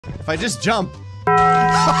I just jump.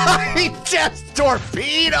 He just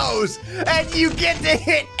torpedoes, and you get to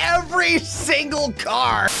hit every single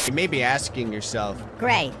car. You may be asking yourself,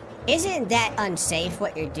 Gray, isn't that unsafe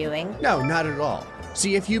what you're doing? no, not at all.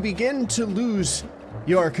 See, if you begin to lose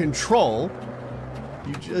your control,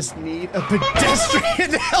 you just need a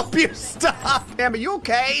pedestrian to help you stop. Am, are you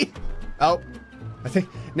okay? Oh, I think,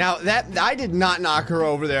 now that, I did not knock her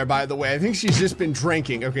over there, by the way. I think she's just been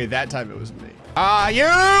drinking. Okay, that time it was me. You!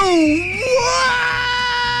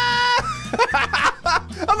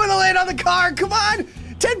 I'm gonna land on the car, come on!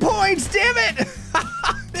 10 points, damn it!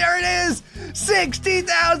 There it is,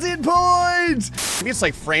 60,000 points! Maybe it's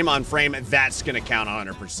like frame on frame, that's gonna count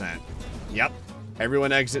 100%. Yep,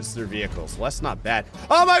 everyone exits their vehicles. Well, that's not bad.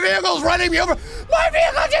 Oh, my vehicle's running me over! My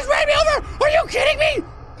vehicle just ran me over! Are you kidding me?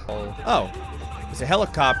 Oh, it's a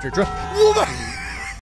helicopter. Oh my